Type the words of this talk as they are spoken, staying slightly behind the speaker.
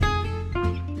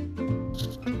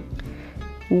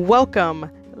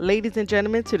Welcome, ladies and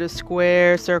gentlemen, to the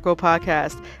Square Circle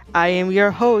Podcast. I am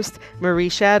your host, Marie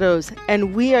Shadows,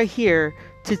 and we are here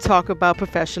to talk about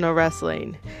professional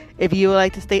wrestling. If you would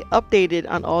like to stay updated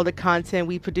on all the content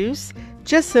we produce,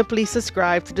 just simply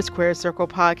subscribe to the Square Circle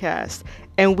Podcast,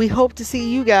 and we hope to see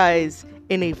you guys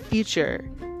in a future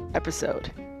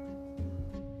episode.